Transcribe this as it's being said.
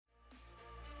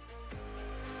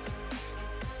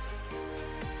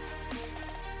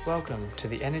welcome to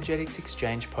the Energetics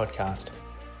Exchange podcast,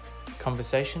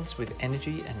 conversations with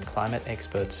energy and climate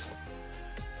experts.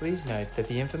 Please note that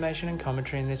the information and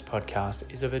commentary in this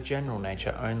podcast is of a general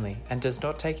nature only and does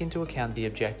not take into account the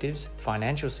objectives,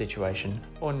 financial situation,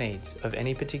 or needs of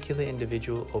any particular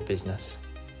individual or business.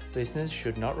 Listeners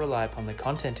should not rely upon the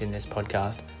content in this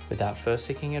podcast without first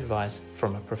seeking advice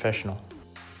from a professional.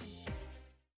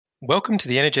 Welcome to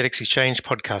the Energetics Exchange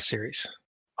podcast series.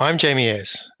 I'm Jamie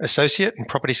Ayres, Associate and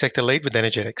Property Sector Lead with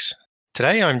Energetics.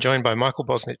 Today I'm joined by Michael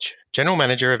Bosnich, General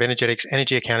Manager of Energetics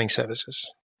Energy Accounting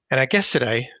Services. And our guest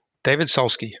today, David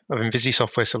Solsky of Envisi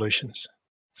Software Solutions.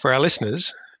 For our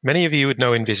listeners, many of you would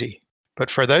know Envisi,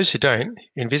 but for those who don't,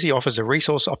 Envisi offers a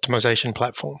resource optimization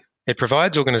platform. It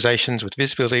provides organizations with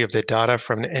visibility of their data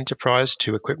from an enterprise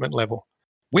to equipment level.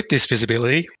 With this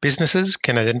visibility, businesses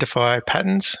can identify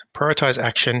patterns, prioritize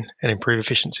action, and improve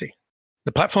efficiency.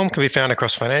 The platform can be found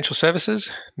across financial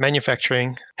services,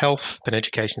 manufacturing, health, and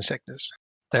education sectors.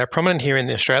 They are prominent here in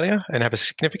Australia and have a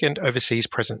significant overseas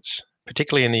presence,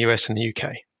 particularly in the US and the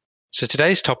UK. So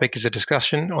today's topic is a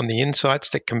discussion on the insights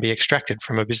that can be extracted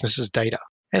from a business's data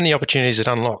and the opportunities it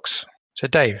unlocks. So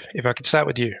Dave, if I could start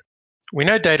with you. We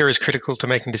know data is critical to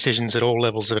making decisions at all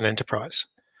levels of an enterprise.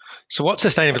 So what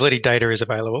sustainability data is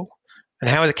available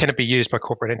and how can it be used by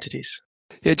corporate entities?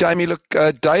 Yeah, Jamie, look,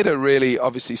 data really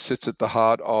obviously sits at the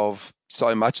heart of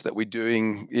so much that we're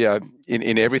doing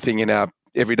in everything in our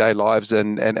everyday lives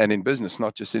and in business,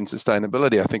 not just in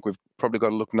sustainability. I think we've probably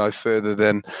got to look no further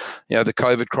than the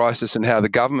COVID crisis and how the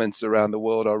governments around the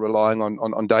world are relying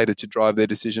on data to drive their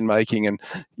decision making. And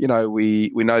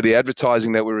we know the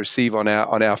advertising that we receive on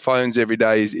our phones every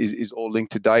day is all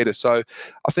linked to data. So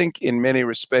I think in many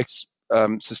respects,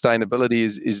 sustainability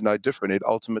is no different. It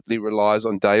ultimately relies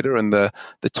on data, and the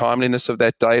timeliness of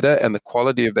that data and the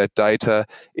quality of that data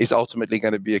is ultimately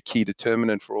going to be a key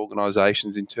determinant for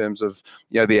organizations in terms of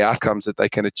the outcomes that they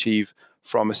can achieve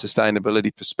from a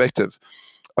sustainability perspective.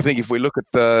 I think if we look at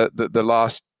the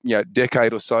last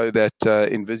decade or so that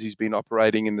Envisi's been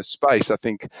operating in the space, I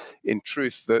think in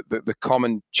truth the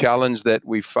common challenge that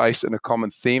we face and a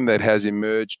common theme that has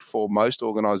emerged for most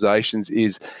organizations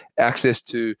is access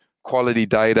to quality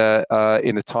data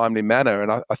in a timely manner.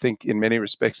 And I think in many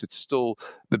respects, it's still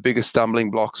the biggest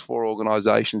stumbling blocks for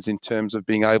organizations in terms of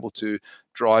being able to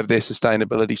drive their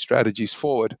sustainability strategies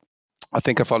forward. I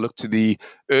think if I look to the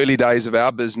early days of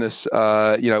our business,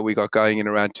 we got going in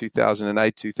around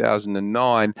 2008,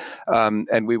 2009,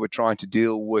 and we were trying to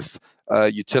deal with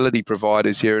utility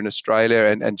providers here in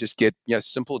Australia and just get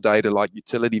simple data like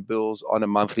utility bills on a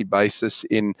monthly basis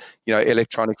in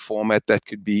electronic format that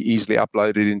could be easily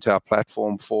uploaded into our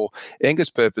platform for Angus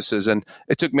purposes. And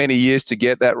it took many years to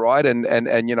get that right. And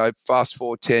fast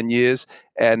forward 10 years.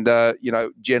 And,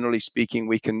 generally speaking,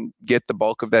 we can get the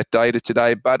bulk of that data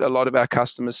today, but a lot of our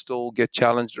customers still get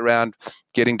challenged around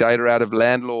getting data out of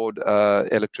landlord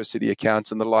electricity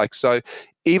accounts and the like. So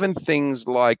even things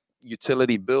like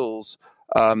utility bills,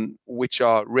 which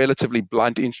are relatively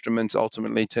blunt instruments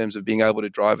ultimately in terms of being able to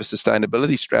drive a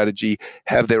sustainability strategy,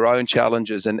 have their own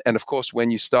challenges. And of course,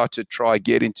 when you start to try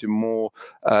get into more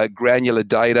granular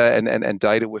data and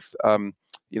data with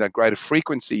greater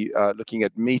frequency, looking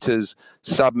at meters,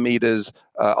 sub-meters,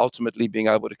 ultimately being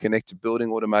able to connect to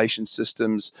building automation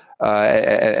systems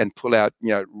and pull out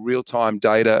real-time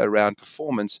data around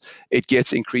performance, it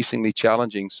gets increasingly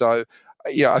challenging. So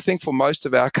I think for most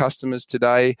of our customers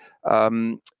today,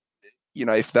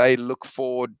 if they look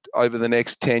forward over the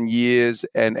next 10 years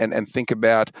and think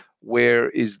about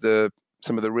where is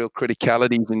some of the real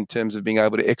criticalities in terms of being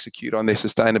able to execute on their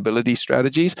sustainability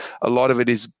strategies, a lot of it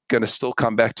is going to still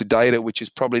come back to data, which is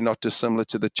probably not dissimilar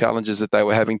to the challenges that they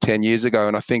were having 10 years ago.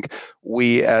 And I think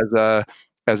we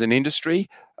as an industry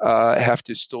have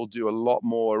to still do a lot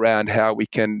more around how we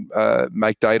can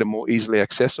make data more easily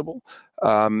accessible.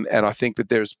 And I think that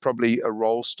there's probably a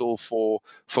role still for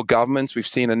governments. We've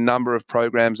seen a number of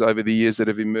programs over the years that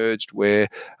have emerged where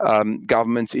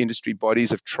governments, industry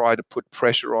bodies have tried to put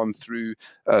pressure on through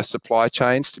supply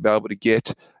chains to be able to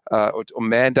get or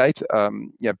mandate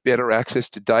better access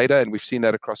to data. And we've seen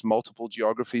that across multiple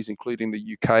geographies, including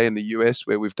the UK and the US,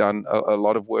 where we've done a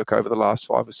lot of work over the last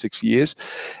 5 or 6 years.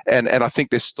 And I think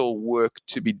there's still work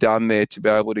to be done there to be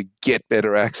able to get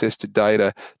better access to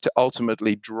data to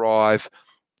ultimately drive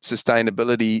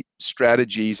sustainability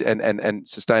strategies and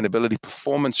sustainability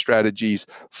performance strategies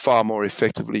far more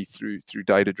effectively through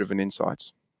data-driven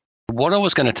insights. What I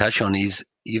was going to touch on is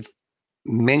you've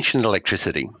mentioned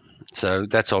electricity. So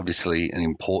that's obviously an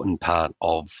important part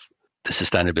of the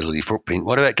sustainability footprint.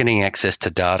 What about getting access to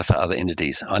data for other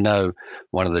entities? I know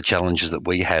one of the challenges that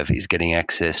we have is getting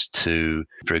access to,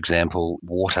 for example,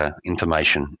 water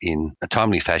information in a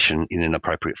timely fashion in an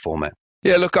appropriate format.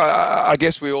 Yeah, look, I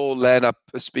guess we all land up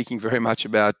speaking very much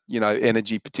about,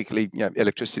 energy, particularly,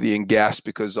 electricity and gas,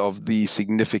 because of the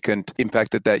significant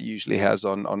impact that usually has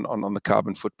on the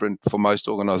carbon footprint for most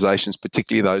organizations,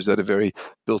 particularly those that are very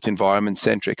built environment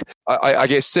centric. I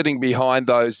guess sitting behind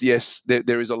those, yes,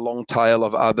 there is a long tail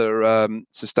of other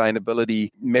sustainability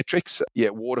metrics. Yeah,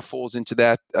 water falls into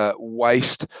that,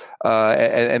 waste,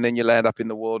 and then you land up in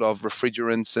the world of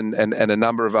refrigerants and a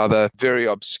number of other very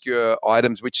obscure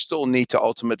items which still need to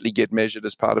ultimately get measured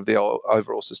as part of the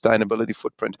overall sustainability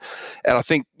footprint. And I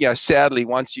think, sadly,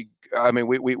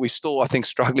 we're still, I think,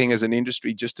 struggling as an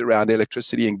industry just around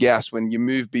electricity and gas. When you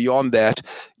move beyond that,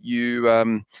 you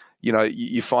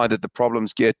find that the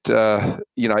problems get,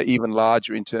 even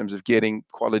larger in terms of getting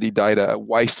quality data.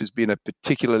 Waste has been a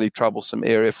particularly troublesome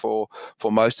area for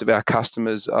most of our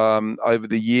customers over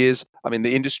the years. I mean,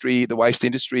 the waste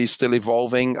industry is still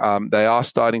evolving. They are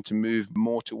starting to move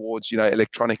more towards,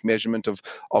 electronic measurement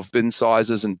of bin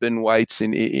sizes and bin weights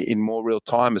in more real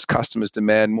time as customers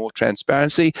demand more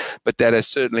transparency. But that has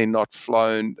certainly not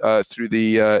flown through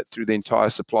the entire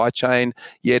supply chain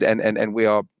yet, and we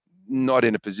are not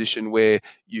in a position where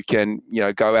you can,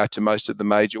 go out to most of the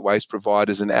major waste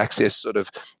providers and access sort of,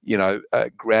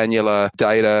 granular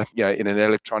data, in an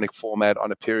electronic format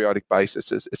on a periodic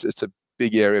basis. It's a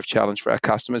big area of challenge for our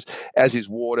customers, as is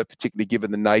water, particularly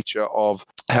given the nature of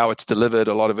how it's delivered.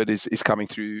 A lot of it is coming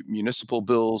through municipal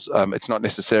bills. It's not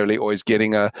necessarily always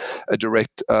getting a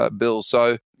direct bill.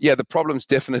 So, yeah, the problems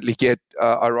definitely get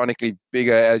ironically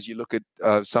bigger as you look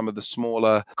at some of the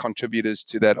smaller contributors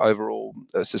to that overall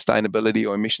sustainability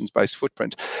or emissions-based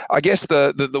footprint. I guess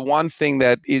the one thing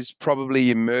that is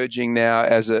probably emerging now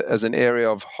as an area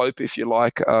of hope, if you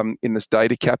like, in this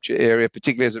data capture area,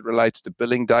 particularly as it relates to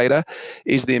billing data,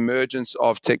 is the emergence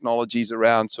of technologies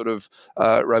around sort of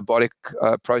robotic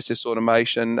process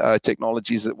automation,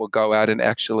 technologies that will go out and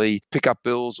actually pick up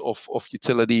bills off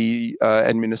utility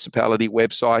and municipality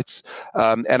websites,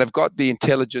 and have got the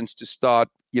intelligence to start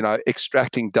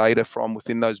extracting data from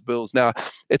within those bills. Now,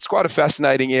 it's quite a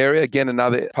fascinating area. Again,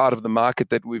 another part of the market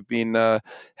that we've been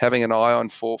having an eye on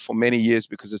for many years,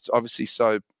 because it's obviously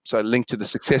so linked to the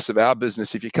success of our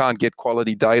business. If you can't get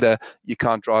quality data, you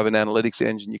can't drive an analytics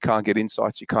engine, you can't get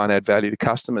insights, you can't add value to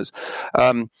customers.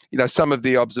 Some of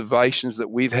the observations that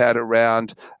we've had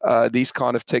around these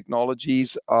kind of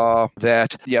technologies are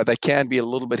that, they can be a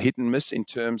little bit hit and miss in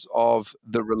terms of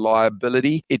the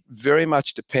reliability. It very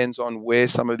much depends on where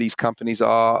some of these companies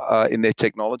are in their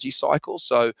technology cycle.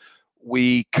 So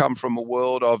we come from a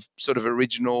world of sort of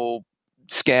original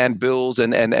scanned bills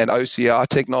and OCR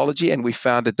technology, and we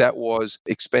found that was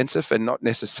expensive and not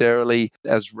necessarily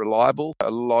as reliable. A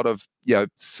lot of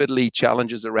fiddly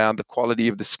challenges around the quality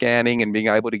of the scanning and being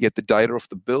able to get the data off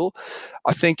the bill.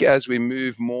 I think as we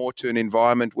move more to an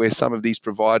environment where some of these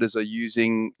providers are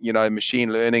using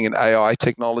machine learning and AI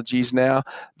technologies now,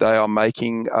 they are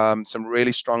making some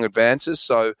really strong advances.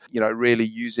 So really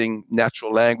using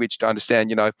natural language to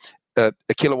understand a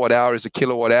kilowatt hour is a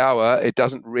kilowatt hour. It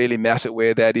doesn't really matter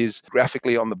where that is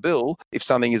graphically on the bill. If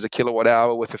something is a kilowatt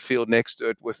hour with a field next to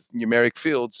it with numeric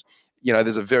fields,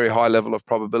 there's a very high level of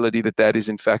probability that is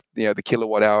in fact, the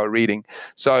kilowatt hour reading.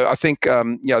 So I think,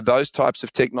 those types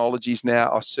of technologies now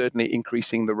are certainly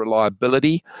increasing the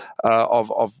reliability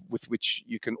of with which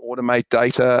you can automate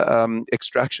data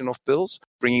extraction of bills,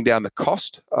 bringing down the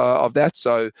cost of that.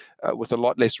 So with a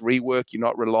lot less rework, you're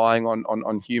not relying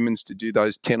on humans to do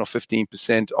those 10 or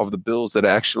 15% of the bills that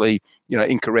are actually,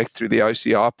 incorrect through the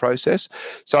OCR process.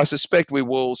 So I suspect we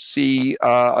will see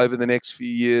over the next few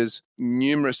years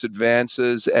numerous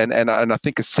advances and I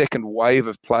think a second wave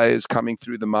of players coming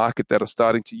through the market that are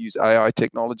starting to use AI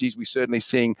technologies. We're certainly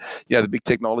seeing, the big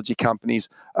technology companies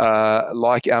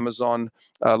like Amazon,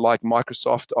 like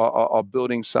Microsoft are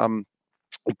building some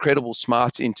incredible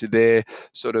smarts into their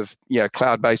sort of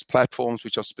cloud-based platforms,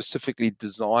 which are specifically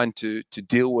designed to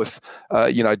deal with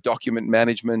document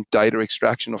management, data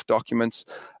extraction of documents.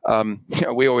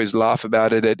 We always laugh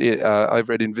about it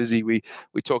over at Invisi.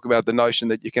 We talk about the notion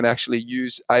that you can actually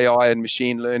use AI and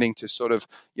machine learning to sort of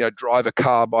drive a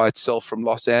car by itself from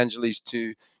Los Angeles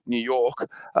to New York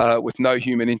with no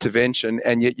human intervention,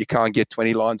 and yet you can't get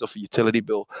 20 lines off a utility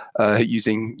bill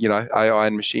using AI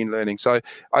and machine learning. So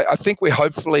I think we're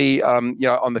hopefully on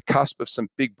the cusp of some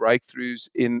big breakthroughs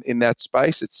in that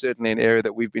space. It's certainly an area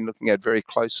that we've been looking at very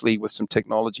closely with some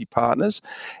technology partners.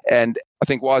 And I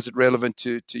think why is it relevant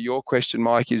to your question,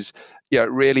 Mike, is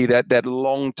really that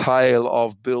long tail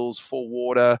of bills for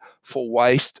water, for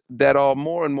waste that are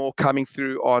more and more coming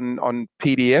through on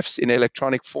PDFs in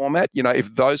electronic format.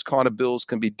 If those kind of bills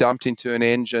can be dumped into an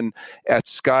engine at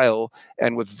scale,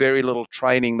 and with very little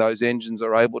training, those engines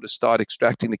are able to start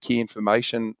extracting the key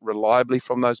information reliably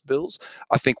from those bills,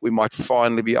 I think we might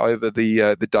finally be over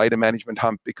the data management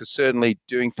hump, because certainly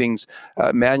doing things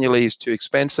manually is too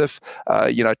expensive.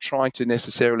 Trying to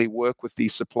necessarily work with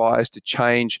these suppliers to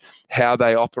change how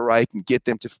they operate and get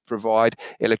them to provide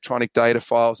electronic data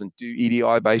files and do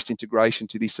EDI-based integration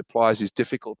to these suppliers is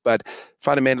difficult. But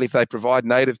fundamentally, if they provide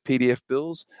native PDF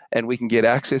bills and we can get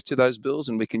access to those bills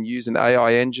and we can use an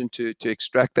AI engine to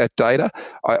extract that data,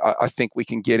 I think we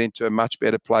can get into a much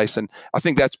better place. And I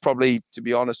think that's probably, to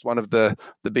be honest, one of the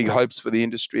big hopes for the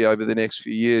industry over the next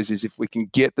few years is if we can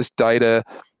get this data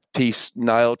piece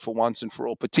nailed for once and for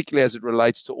all, particularly as it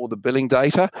relates to all the billing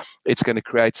data. It's going to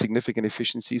create significant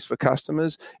efficiencies for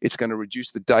customers. It's going to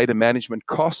reduce the data management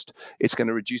cost. It's going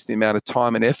to reduce the amount of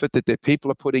time and effort that their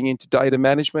people are putting into data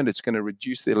management. It's going to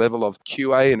reduce the level of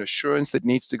QA and assurance that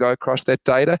needs to go across that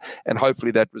data. And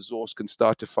hopefully that resource can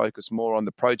start to focus more on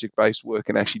the project-based work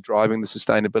and actually driving the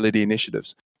sustainability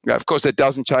initiatives. Now, of course, that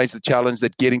doesn't change the challenge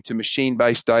that getting to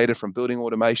machine-based data from building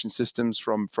automation systems,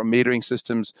 from metering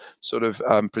systems, sort of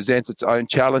presents its own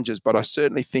challenges. But I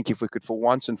certainly think if we could, for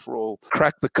once and for all,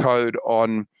 crack the code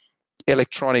on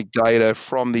electronic data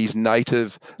from these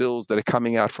native bills that are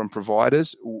coming out from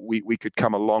providers, we could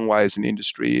come a long way as an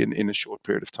industry in a short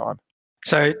period of time.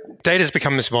 So data has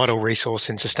become this vital resource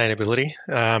in sustainability.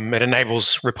 It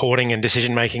enables reporting and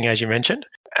decision-making, as you mentioned.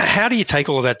 How do you take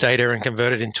all of that data and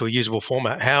convert it into a usable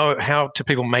format? How do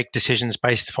people make decisions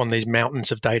based upon these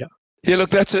mountains of data? Yeah,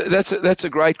 look, that's a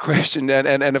great question,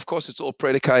 and of course it's all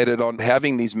predicated on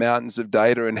having these mountains of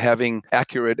data and having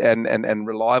accurate and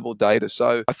reliable data.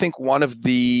 So I think one of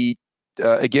the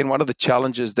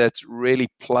challenges that's really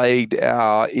plagued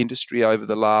our industry over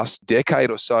the last decade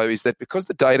or so is that because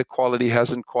the data quality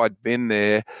hasn't quite been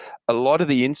there, a lot of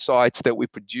the insights that we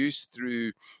produce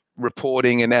through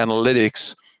reporting and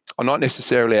analytics are not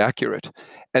necessarily accurate.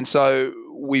 And so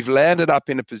we've landed up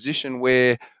in a position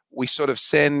where we sort of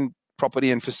send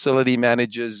property and facility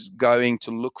managers going to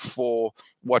look for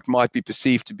what might be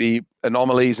perceived to be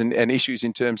anomalies and issues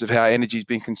in terms of how energy is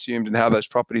being consumed and how those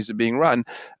properties are being run,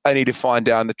 only to find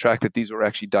down the track that these were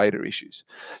actually data issues.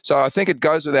 So I think it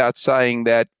goes without saying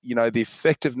that, the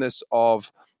effectiveness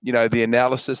of, the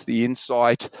analysis, the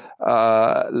insight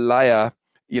layer,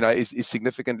 is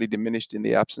significantly diminished in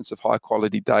the absence of high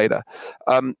quality data.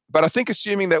 But I think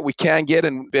assuming that we can get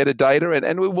better data,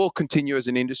 and we will continue as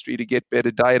an industry to get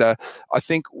better data, I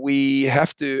think we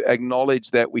have to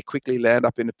acknowledge that we quickly land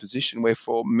up in a position where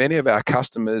for many of our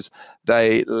customers,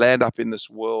 they land up in this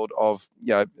world of,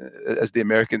 as the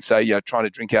Americans say, trying to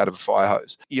drink out of a fire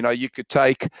hose. You could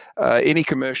take any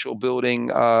commercial building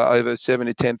over 7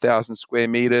 to 10,000 square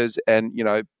meters and,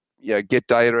 get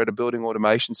data at a building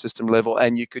automation system level,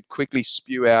 and you could quickly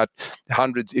spew out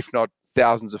hundreds, if not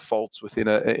thousands of faults within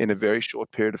a very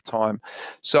short period of time.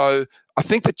 So I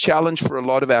think the challenge for a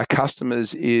lot of our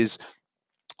customers is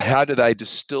how do they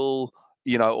distill,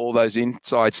 all those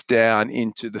insights down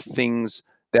into the things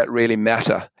that really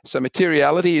matter. So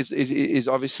materiality is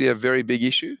obviously a very big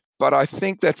issue. But I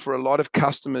think that for a lot of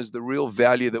customers, the real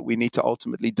value that we need to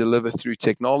ultimately deliver through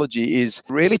technology is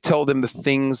really tell them the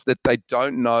things that they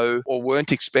don't know or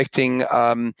weren't expecting,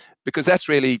 because that's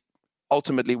really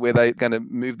ultimately where they're going to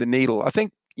move the needle. I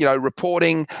think,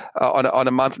 reporting on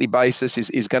a monthly basis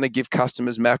is going to give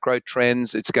customers macro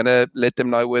trends. It's going to let them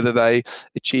know whether they're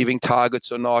achieving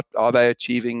targets or not. Are they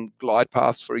achieving glide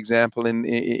paths, for example,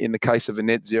 in the case of a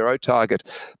net zero target?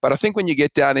 But I think when you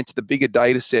get down into the bigger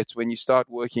data sets, when you start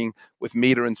working with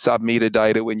meter and sub-meter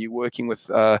data, when you're working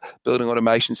with building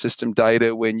automation system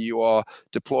data, when you are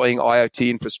deploying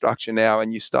IoT infrastructure now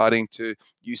and you're starting to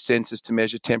use sensors to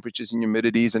measure temperatures and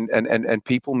humidities and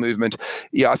people movement,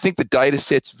 I think the data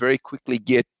sets very quickly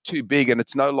get too big, and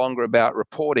it's no longer about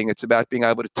reporting. It's about being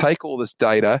able to take all this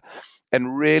data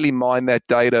and really mine that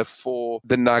data for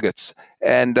the nuggets.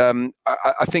 And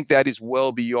I think that is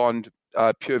well beyond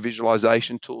pure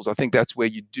visualization tools. I think that's where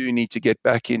you do need to get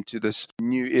back into this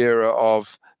new era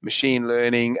of machine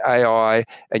learning, AI,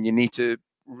 and you need to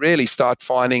really start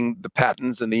finding the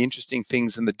patterns and the interesting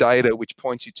things in the data which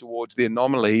points you towards the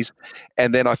anomalies.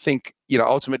 And then I think,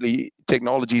 ultimately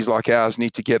technologies like ours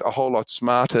need to get a whole lot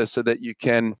smarter so that you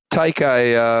can take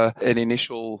an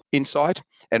initial insight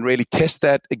and really test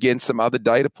that against some other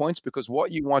data points, because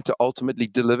what you want to ultimately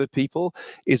deliver people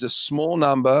is a small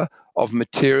number of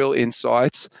material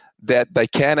insights that they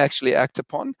can actually act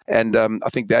upon. And I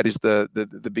think that is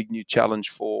the big new challenge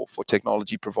for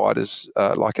technology providers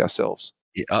like ourselves.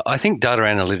 Yeah, I think data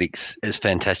analytics, as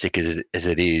fantastic as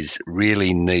it is,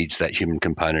 really needs that human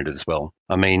component as well.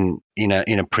 I mean, in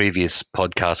a previous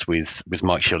podcast with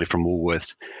Mike Shelley from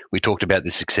Woolworths, we talked about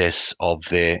the success of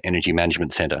their energy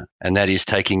management centre, and that is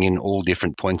taking in all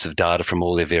different points of data from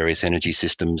all their various energy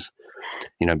systems,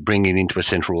 bringing it into a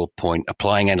central point,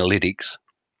 applying analytics,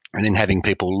 and then having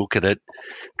people look at it,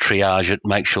 triage it,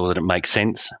 make sure that it makes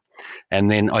sense. And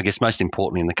then I guess most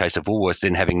importantly in the case of Woolworths,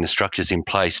 then having the structures in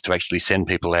place to actually send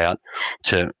people out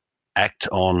to act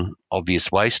on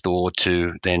obvious waste or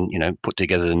to then, put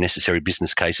together the necessary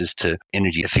business cases to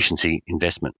energy efficiency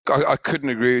investment. I couldn't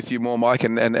agree with you more, Mike.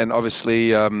 And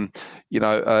obviously, knowing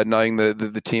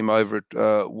the team over at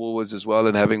Woolworths as well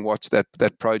and having watched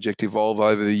that project evolve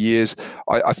over the years,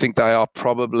 I think they are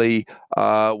probably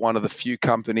one of the few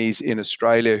companies in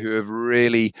Australia who have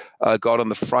really got on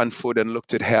the front foot and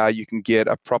looked at how you can get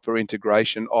a proper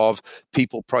integration of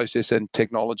people, process, and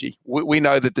technology. We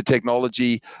know that the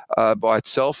technology by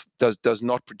itself does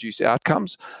not produce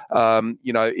outcomes.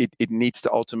 It needs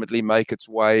to ultimately make its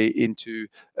way into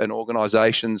an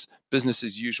organization's business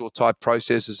as usual type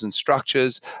processes and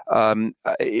structures.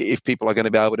 If people are going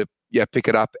to be able to pick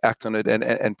it up, act on it,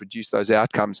 and produce those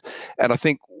outcomes. And I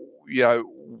think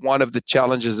one of the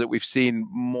challenges that we've seen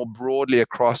more broadly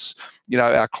across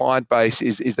our client base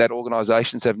is that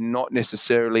organizations have not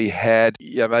necessarily had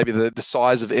maybe the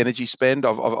size of energy spend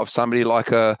of somebody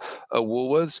like a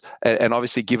Woolworths, and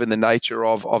obviously given the nature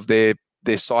of their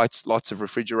sites, lots of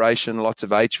refrigeration, lots of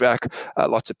HVAC,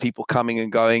 lots of people coming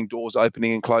and going, doors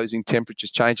opening and closing, temperatures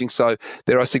changing. So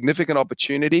there are significant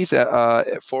opportunities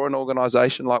for an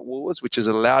organisation like Woolworths, which has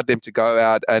allowed them to go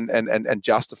out and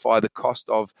justify the cost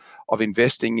of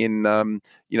investing in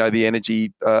the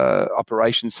energy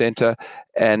operations centre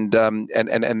and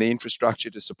the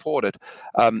infrastructure to support it.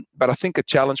 But I think a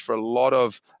challenge for a lot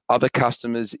of other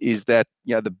customers is that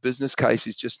the business case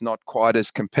is just not quite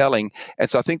as compelling. And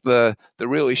so I think the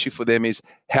real issue for them is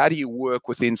how do you work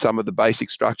within some of the basic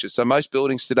structures? So most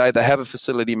buildings today, they have a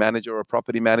facility manager or a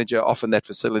property manager. Often that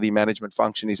facility management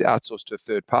function is outsourced to a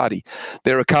third party.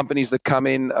 There are companies that come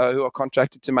in who are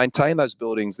contracted to maintain those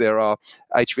buildings. There are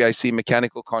HVAC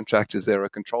mechanical contractors. There are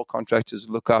control contractors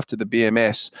who look after the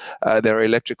BMS. There are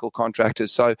electrical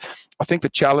contractors. So I think the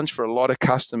challenge for a lot of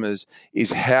customers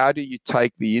is how do you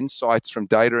take the insights from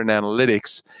data and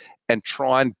analytics and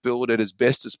try and build it as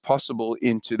best as possible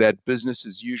into that business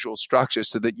as usual structure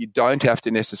so that you don't have to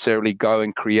necessarily go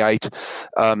and create,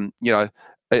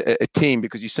 a team,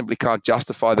 because you simply can't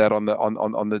justify that on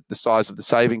the size of the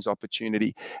savings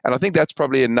opportunity. And I think that's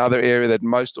probably another area that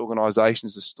most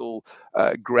organizations are still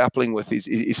grappling with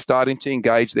is starting to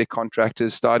engage their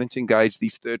contractors, starting to engage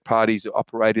these third parties who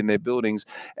operate in their buildings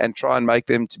and try and make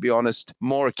them, to be honest,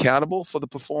 more accountable for the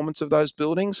performance of those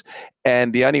buildings.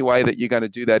 And the only way that you're going to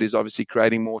do that is obviously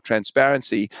creating more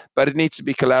transparency, but it needs to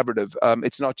be collaborative.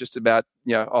 It's not just about,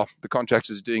 the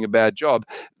contractors are doing a bad job.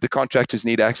 The contractors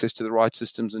need access to the right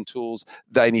systems and tools.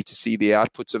 They need to see the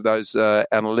outputs of those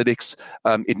analytics.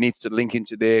 It needs to link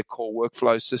into their core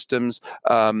workflow systems.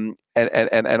 And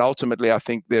ultimately, I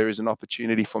think there is an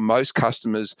opportunity for most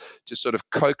customers to sort of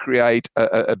co-create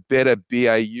a better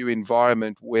BAU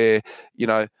environment where,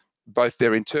 both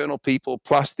their internal people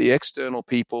plus the external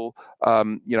people,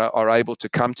 are able to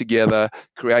come together,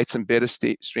 create some better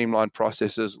streamlined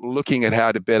processes, looking at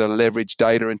how to better leverage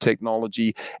data and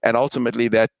technology. And ultimately,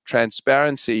 that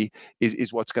transparency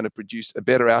is what's going to produce a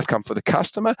better outcome for the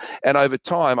customer. And over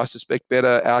time, I suspect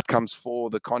better outcomes for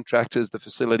the contractors, the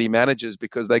facility managers,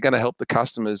 because they're going to help the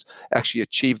customers actually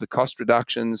achieve the cost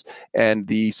reductions and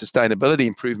the sustainability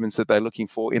improvements that they're looking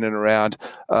for in and around,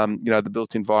 the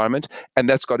built environment. And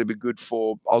that's got to be good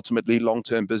for ultimately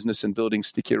long-term business and building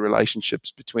stickier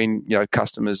relationships between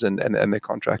customers and their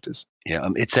contractors. Yeah,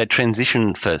 it's that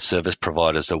transition for service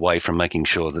providers away from making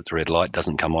sure that the red light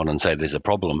doesn't come on and say there's a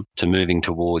problem to moving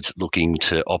towards looking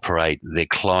to operate their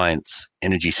clients'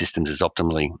 energy systems as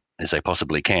optimally as they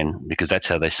possibly can, because that's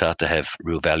how they start to have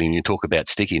real value. And you talk about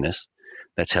stickiness.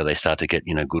 That's how they start to get,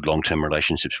 good long-term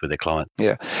relationships with their client.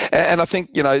 Yeah. And I think,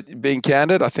 being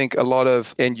candid, I think a lot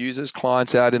of end users,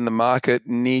 clients out in the market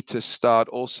need to start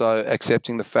also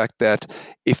accepting the fact that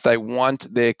if they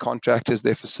want their contractors,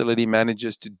 their facility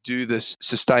managers to do this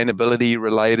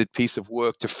sustainability-related piece of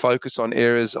work, to focus on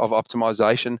areas of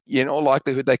optimization, in all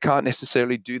likelihood, they can't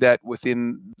necessarily do that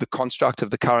within the construct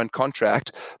of the current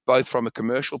contract, both from a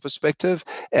commercial perspective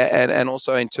and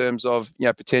also in terms of,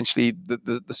 potentially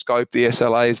the scope, the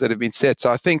SLAs that have been set.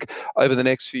 So I think over the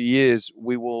next few years,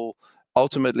 we will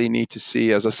ultimately need to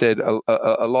see, as I said,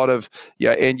 a lot of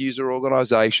end user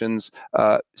organizations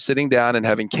sitting down and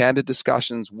having candid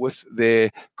discussions with their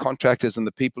contractors and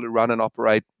the people who run and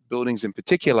operate buildings in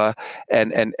particular,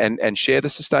 and share the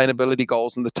sustainability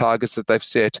goals and the targets that they've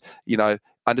set,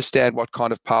 understand what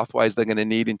kind of pathways they're going to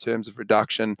need in terms of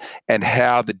reduction, and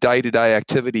how the day-to-day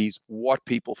activities, what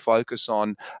people focus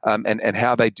on, and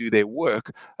how they do their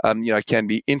work, can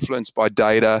be influenced by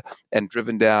data and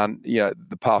driven down,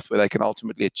 the path where they can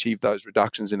ultimately achieve those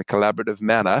reductions in a collaborative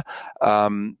manner.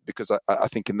 Because I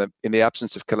think in the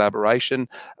absence of collaboration,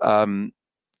 we're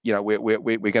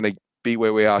going to be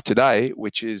where we are today,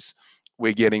 which is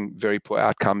we're getting very poor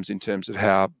outcomes in terms of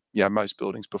how most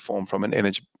buildings perform from an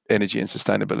energy and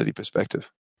sustainability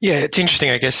perspective. Yeah, it's interesting.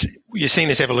 I guess you're seeing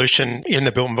this evolution in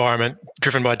the built environment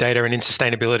driven by data and in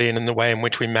sustainability and in the way in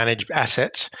which we manage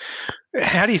assets.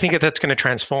 How do you think that that's going to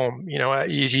transform?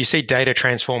 You see data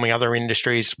transforming other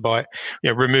industries by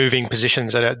removing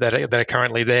positions that are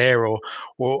currently there, or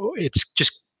it's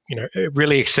just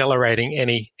really accelerating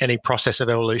any process of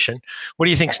evolution. What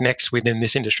do you think's next within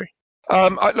this industry?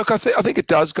 I think it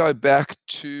does go back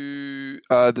to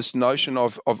this notion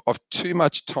of too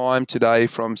much time today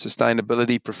from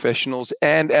sustainability professionals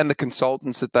and the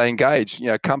consultants that they engage.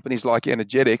 Companies like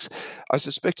Energetics, I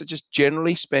suspect, are just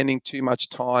generally spending too much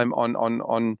time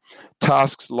on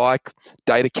tasks like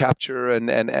data capture and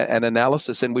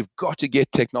analysis, and we've got to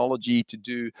get technology to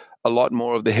do a lot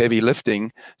more of the heavy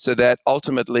lifting, so that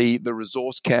ultimately the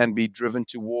resource can be driven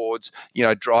towards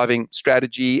driving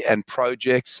strategy and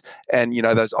projects and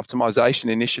those optimization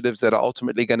initiatives that are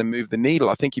ultimately going to move the needle.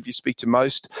 I think if you speak to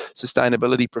most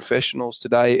sustainability professionals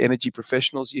today, energy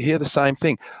professionals, you hear the same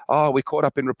thing. We're caught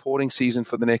up in reporting season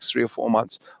for the next 3 or 4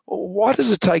 months. Well, why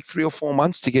does it take 3 or 4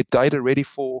 months to get data ready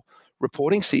for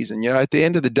reporting season? At the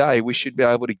end of the day, we should be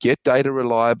able to get data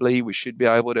reliably. We should be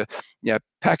able to,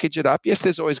 package it up. Yes,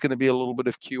 there's always going to be a little bit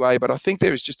of QA, but I think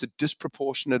there is just a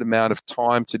disproportionate amount of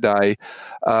time today,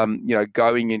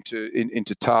 going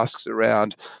into tasks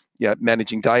around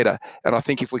managing data. And I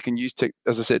think if we can use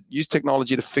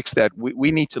technology to fix that,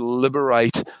 we need to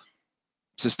liberate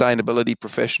sustainability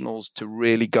professionals to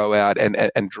really go out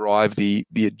and drive the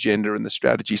agenda and the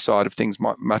strategy side of things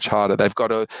much harder. They've got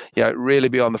to really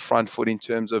be on the front foot in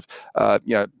terms of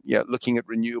looking at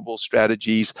renewable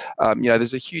strategies.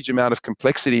 There's a huge amount of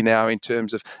complexity now in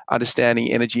terms of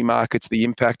understanding energy markets, the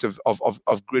impact of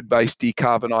grid-based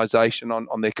decarbonisation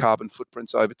on their carbon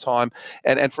footprints over time,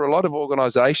 and for a lot of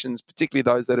organisations, particularly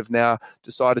those that have now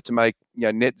decided to make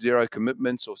net zero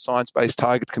commitments or science-based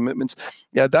target commitments,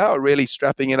 they are really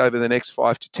strapping in over the next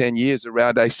 5 to 10 years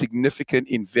around a significant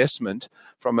investment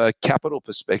from a capital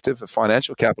perspective, a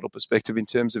financial capital perspective, in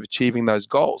terms of achieving those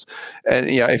goals. And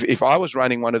if I was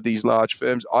running one of these large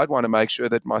firms, I'd want to make sure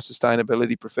that my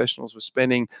sustainability professionals were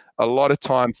spending a lot of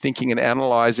time thinking and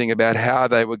analysing about how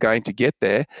they were going to get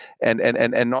there, and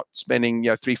not spending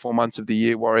 3-4 months of the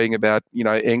year worrying about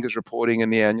NGA's reporting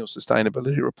and the annual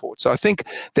sustainability report. So I think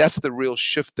that's the real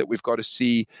shift that we've got to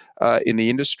see in the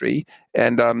industry.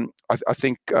 And I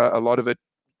think a lot of it,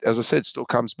 as I said, still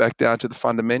comes back down to the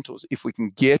fundamentals. If we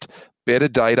can get better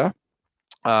data,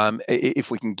 if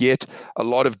we can get a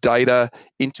lot of data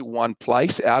into one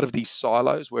place out of these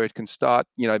silos where it can start,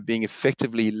 being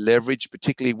effectively leveraged,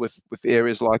 particularly with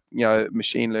areas like,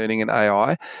 machine learning and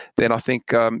AI, then I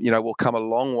think, we'll come a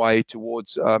long way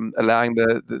towards allowing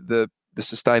the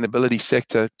sustainability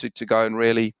sector to go and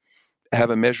really have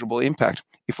a measurable impact.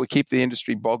 If we keep the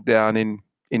industry bogged down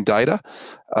in data,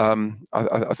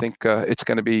 I think it's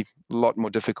going to be a lot more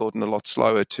difficult and a lot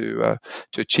slower to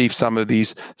achieve some of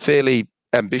these fairly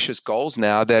ambitious goals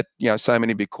now that so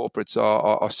many big corporates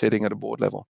are setting at a board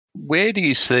level. Where do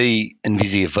you see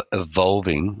Envisi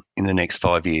evolving in the next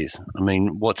 5 years? I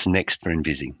mean, what's next for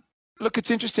Envisi? Look,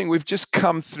 it's interesting. We've just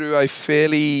come through a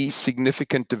fairly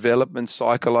significant development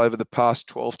cycle over the past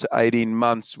 12 to 18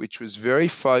 months, which was very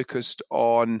focused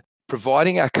on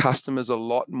providing our customers a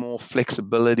lot more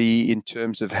flexibility in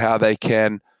terms of how they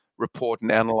can report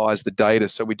and analyze the data.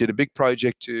 So we did a big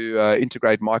project to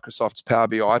integrate Microsoft's Power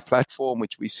BI platform,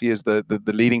 which we see as the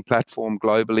leading platform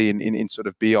globally in sort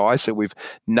of BI. So we've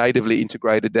natively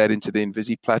integrated that into the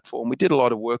Envisi platform. We did a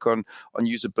lot of work on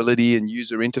usability and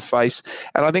user interface.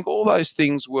 And I think all those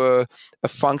things were a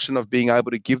function of being able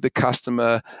to give the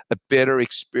customer a better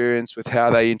experience with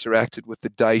how they interacted with the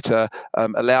data,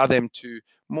 allow them to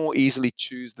more easily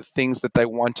choose the things that they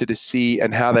wanted to see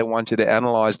and how they wanted to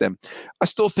analyze them. I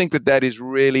still think that is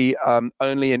really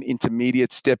only an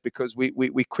intermediate step, because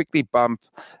we quickly bump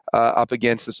up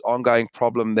against this ongoing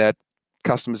problem that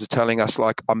customers are telling us,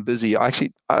 like, I'm busy. I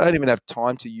don't even have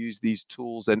time to use these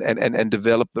tools and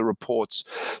develop the reports.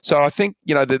 So I think,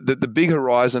 the big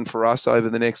horizon for us over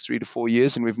the next 3 to 4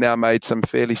 years, and we've now made some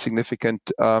fairly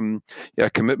significant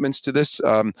commitments to this.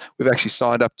 We've actually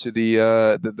signed up to the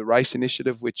RACE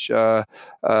initiative, which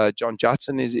John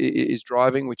Judson is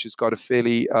driving, which has got a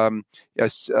fairly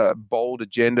bold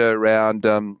agenda around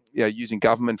using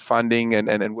government funding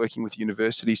and working with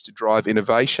universities to drive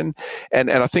innovation.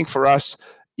 And I think for us,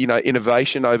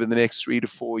 innovation over the next 3 to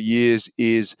 4 years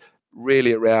is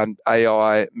really around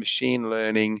AI, machine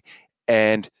learning,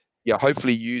 and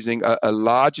hopefully using a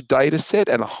larger data set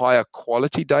and a higher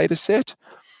quality data set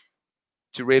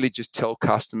to really just tell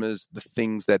customers the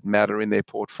things that matter in their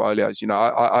portfolios.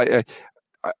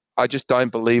 I just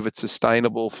don't believe it's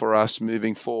sustainable for us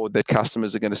moving forward that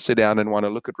customers are going to sit down and want to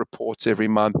look at reports every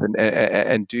month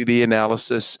and do the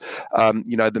analysis.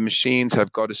 The machines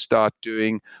have got to start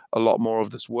doing a lot more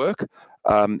of this work.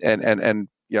 I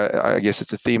guess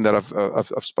it's a theme that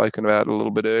I've spoken about a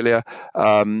little bit earlier.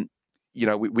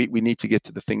 We need to get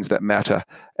to the things that matter.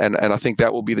 And I think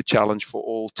that will be the challenge for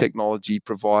all technology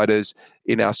providers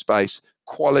in our space.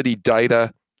 Quality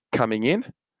data coming in,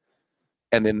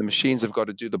 and then the machines have got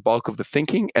to do the bulk of the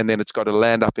thinking, and then it's got to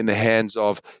land up in the hands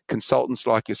of consultants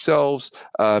like yourselves,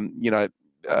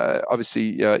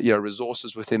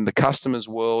 resources within the customer's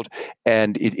world,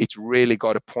 and it's really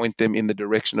got to point them in the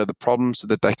direction of the problem so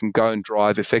that they can go and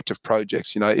drive effective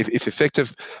projects. If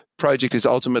effective project is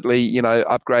ultimately,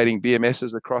 upgrading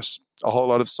BMSs across a whole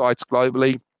lot of sites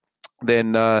globally,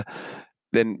 then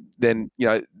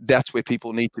that's where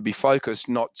people need to be focused,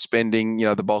 not spending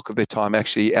the bulk of their time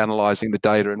actually analyzing the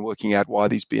data and working out why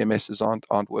these BMSs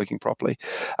aren't working properly.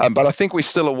 But I think we're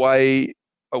still a way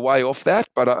off that.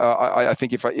 But I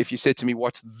think if you said to me,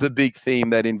 what's the big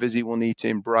theme that Invisi will need to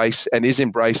embrace and is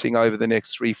embracing over the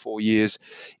next 3-4 years,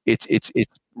 it's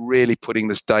really putting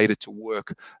this data to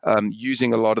work,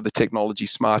 using a lot of the technology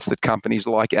smarts that companies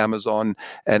like Amazon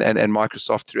and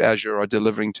Microsoft through Azure are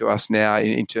delivering to us now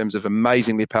in terms of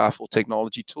amazingly powerful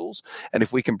technology tools. And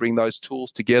if we can bring those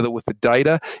tools together with the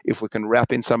data, if we can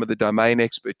wrap in some of the domain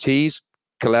expertise,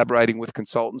 collaborating with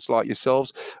consultants like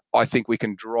yourselves, I think we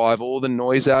can drive all the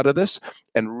noise out of this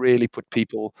and really put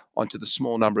people onto the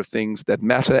small number of things that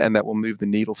matter and that will move the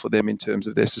needle for them in terms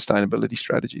of their sustainability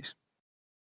strategies.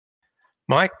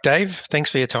 Mike, Dave,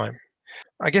 thanks for your time.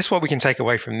 I guess what we can take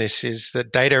away from this is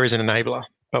that data is an enabler,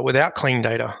 but without clean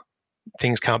data,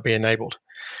 things can't be enabled.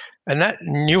 And that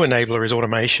new enabler is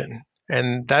automation.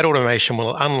 And that automation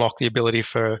will unlock the ability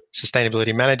for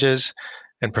sustainability managers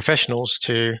and professionals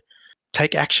to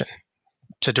take action,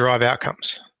 to derive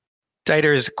outcomes.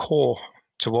 Data is core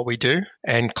to what we do,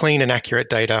 and clean and accurate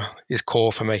data is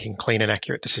core for making clean and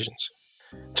accurate decisions.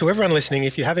 To everyone listening,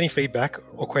 if you have any feedback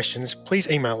or questions, please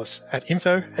email us at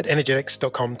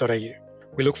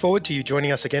info@energetics.com.au. We look forward to you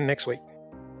joining us again next week.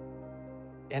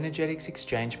 Energetics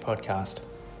Exchange Podcast.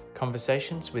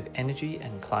 Conversations with energy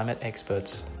and climate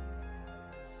experts.